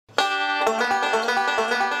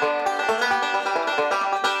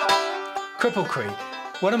Cripple Creek,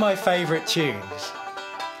 one of my favourite tunes.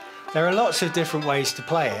 There are lots of different ways to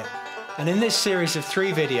play it, and in this series of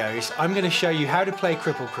 3 videos I'm going to show you how to play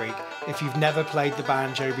Cripple Creek if you've never played the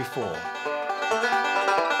banjo before.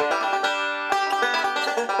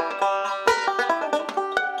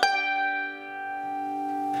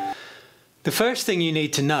 The first thing you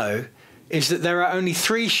need to know is that there are only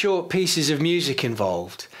 3 short pieces of music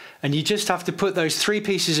involved, and you just have to put those 3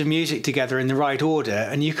 pieces of music together in the right order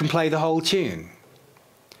and you can play the whole tune.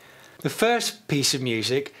 The first piece of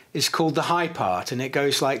music is called the high part, and it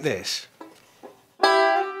goes like this.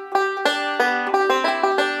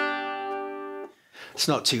 It's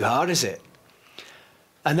not too hard, is it?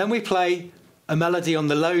 And then we play a melody on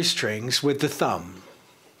the low strings with the thumb.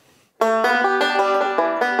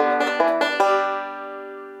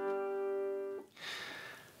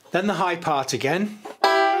 Then the high part again.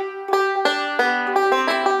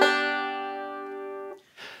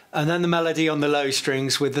 And then the melody on the low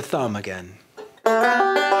strings with the thumb again.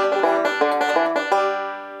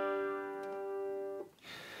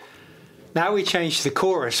 Now we change to the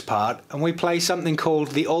chorus part and we play something called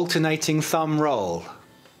the alternating thumb roll.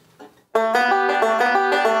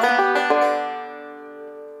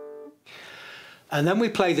 And then we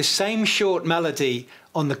play the same short melody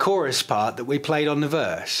on the chorus part that we played on the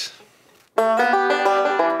verse.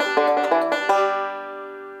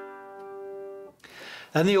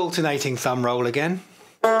 Then the alternating thumb roll again.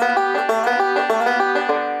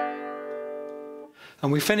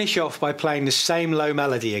 And we finish off by playing the same low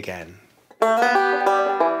melody again.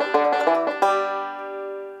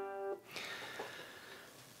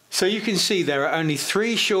 So you can see there are only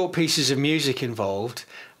 3 short pieces of music involved,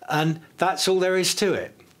 and that's all there is to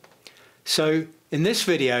it. So in this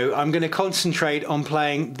video I'm going to concentrate on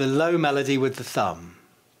playing the low melody with the thumb.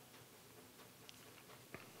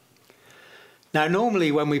 Now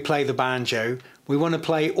normally when we play the banjo we want to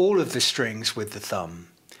play all of the strings with the thumb,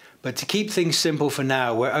 but to keep things simple for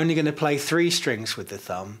now we're only going to play 3 strings with the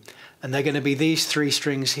thumb, and they're going to be these 3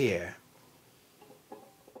 strings here.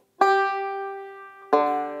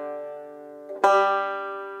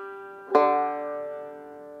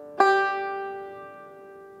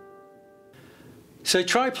 So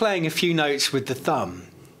try playing a few notes with the thumb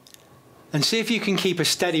and see if you can keep a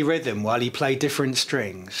steady rhythm while you play different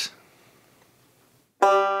strings.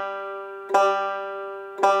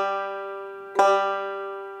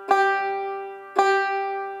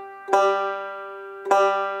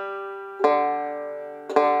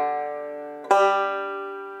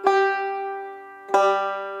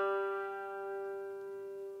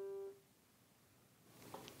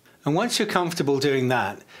 And once you're comfortable doing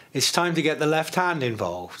that, it's time to get the left hand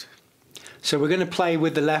involved. So we're going to play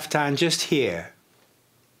with the left hand just here.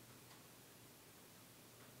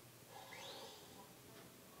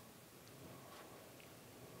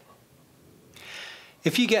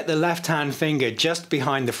 If you get the left hand finger just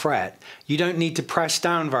behind the fret, you don't need to press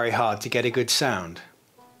down very hard to get a good sound.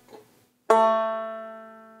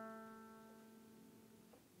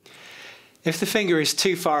 If the finger is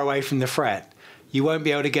too far away from the fret, you won't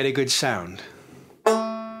be able to get a good sound.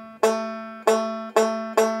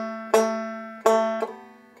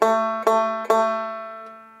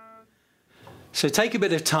 So take a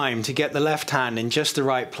bit of time to get the left hand in just the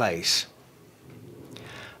right place.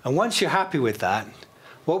 And once you're happy with that,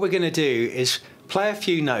 what we're going to do is play a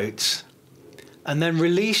few notes and then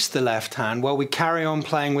release the left hand while we carry on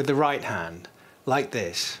playing with the right hand, like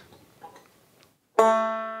this.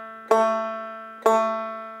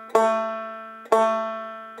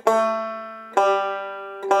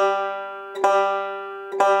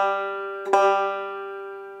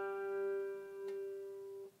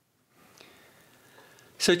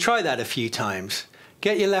 So try that a few times.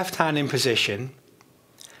 Get your left hand in position,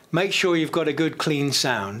 make sure you've got a good clean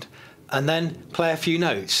sound, and then play a few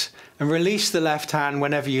notes and release the left hand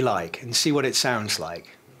whenever you like and see what it sounds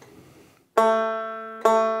like.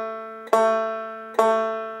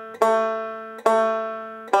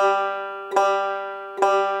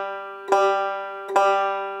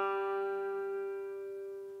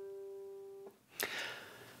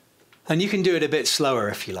 And you can do it a bit slower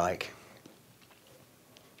if you like.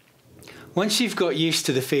 Once you've got used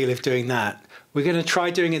to the feel of doing that, we're going to try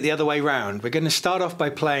doing it the other way round. We're going to start off by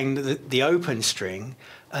playing the open string,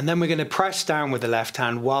 and then we're going to press down with the left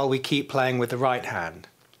hand while we keep playing with the right hand.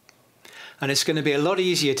 And it's going to be a lot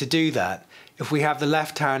easier to do that if we have the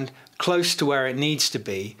left hand close to where it needs to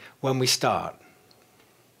be when we start.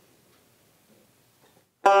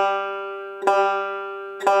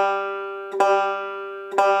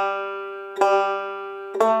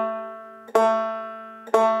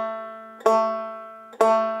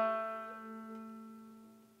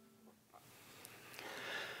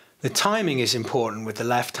 The timing is important with the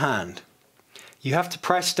left hand. You have to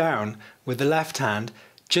press down with the left hand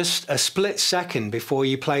just a split second before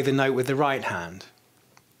you play the note with the right hand.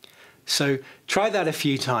 So try that a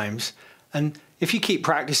few times, and if you keep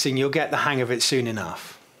practicing, you'll get the hang of it soon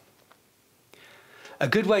enough. A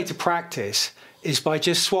good way to practice is by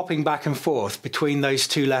just swapping back and forth between those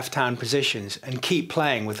two left hand positions and keep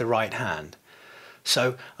playing with the right hand.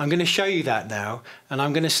 So I'm going to show you that now, and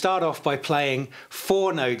I'm going to start off by playing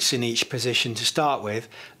 4 notes in each position to start with,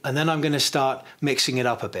 and then I'm going to start mixing it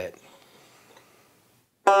up a bit.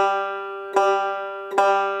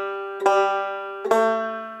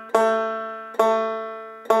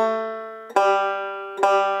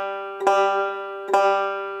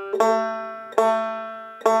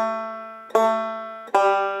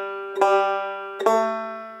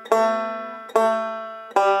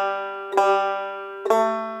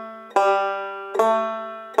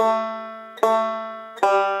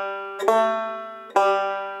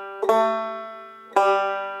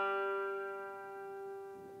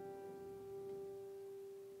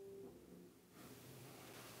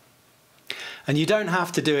 And you don't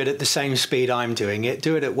have to do it at the same speed I'm doing it.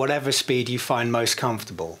 Do it at whatever speed you find most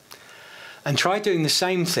comfortable. And try doing the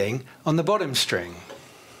same thing on the bottom string.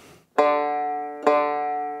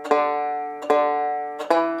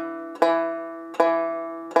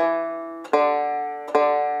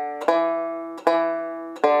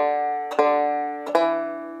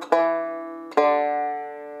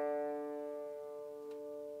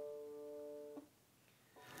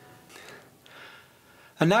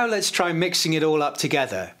 And now let's try mixing it all up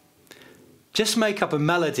together. Just make up a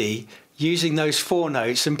melody using those 4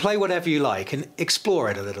 notes and play whatever you like and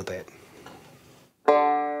explore it a little bit.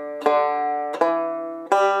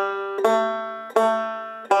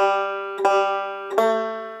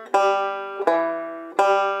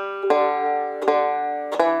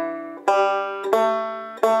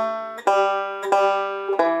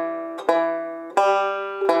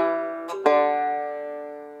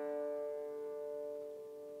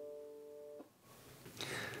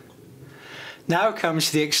 Now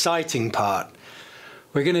comes the exciting part.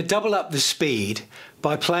 We're going to double up the speed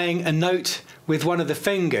by playing a note with one of the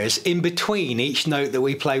fingers in between each note that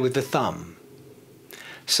we play with the thumb.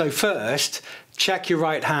 So first, check your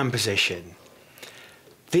right hand position.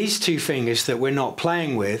 These 2 fingers that we're not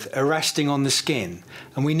playing with are resting on the skin,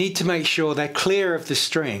 and we need to make sure they're clear of the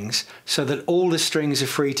strings so that all the strings are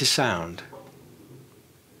free to sound.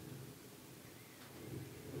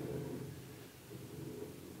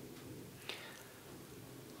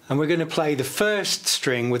 And we're going to play the first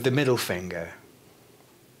string with the middle finger.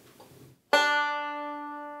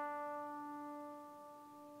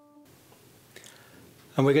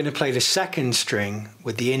 And we're going to play the second string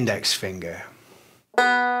with the index finger.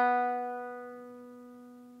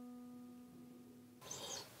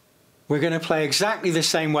 We're going to play exactly the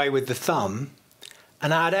same way with the thumb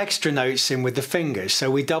and add extra notes in with the fingers,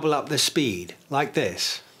 so we double up the speed, like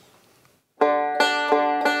this.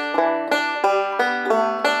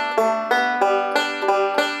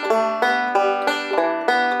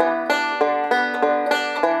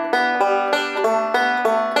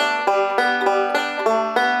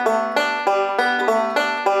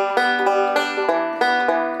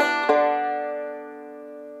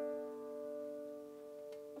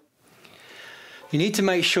 You need to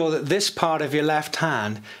make sure that this part of your left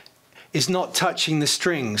hand is not touching the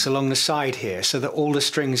strings along the side here, so that all the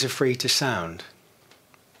strings are free to sound.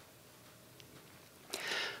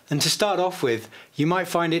 And to start off with, you might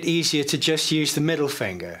find it easier to just use the middle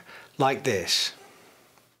finger, like this.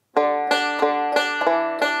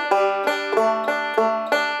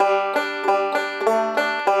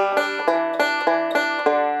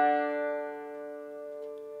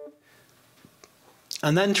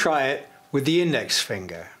 And then try it with the index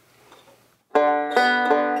finger.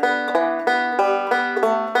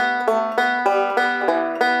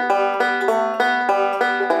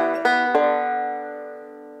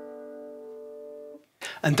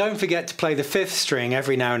 And don't forget to play the 5th string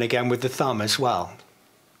every now and again with the thumb as well.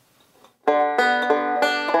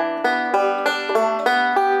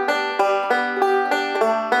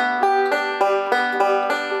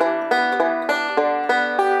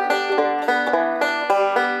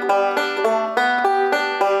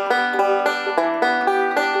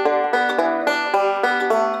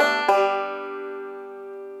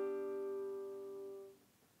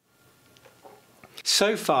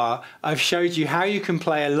 So far, I've showed you how you can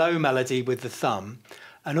play a low melody with the thumb,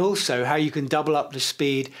 and also how you can double up the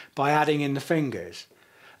speed by adding in the fingers.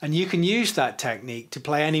 And you can use that technique to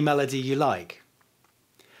play any melody you like.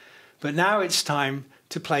 But now it's time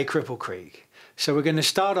to play Cripple Creek. So we're going to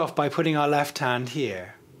start off by putting our left hand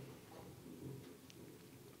here.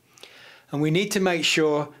 And we need to make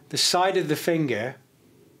sure the side of the finger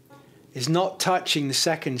is not touching the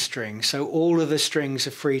second string, so all of the strings are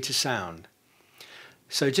free to sound.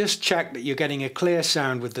 So just check that you're getting a clear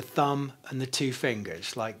sound with the thumb and the two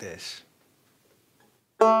fingers, like this.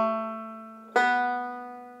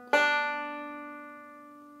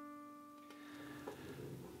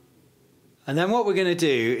 And then what we're going to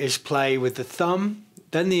do is play with the thumb,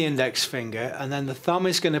 then the index finger, and then the thumb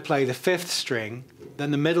is going to play the fifth string,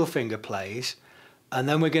 then the middle finger plays, and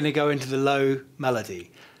then we're going to go into the low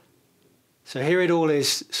melody. So here it all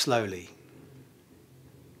is slowly.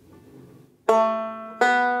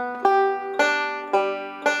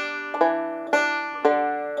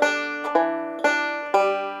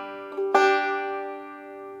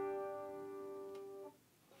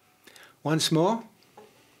 Once more.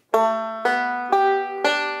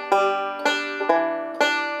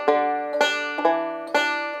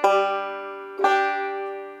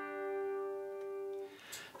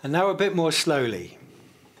 And now a bit more slowly.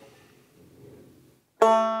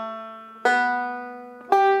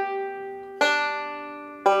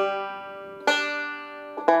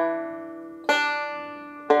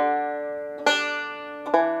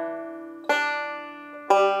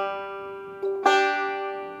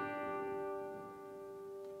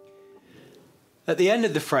 At the end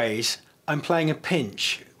of the phrase, I'm playing a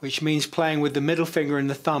pinch, which means playing with the middle finger and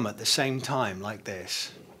the thumb at the same time, like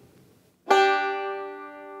this.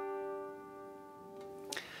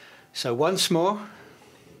 So once more.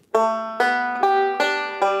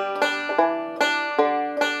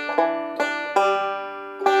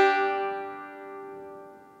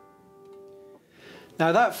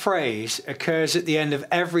 Now that phrase occurs at the end of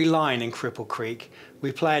every line in Cripple Creek.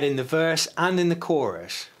 We play it in the verse and in the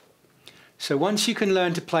chorus. So once you can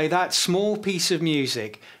learn to play that small piece of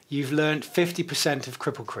music, you've learnt 50% of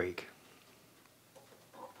Cripple Creek.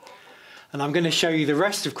 And I'm going to show you the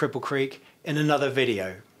rest of Cripple Creek in another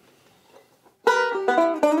video.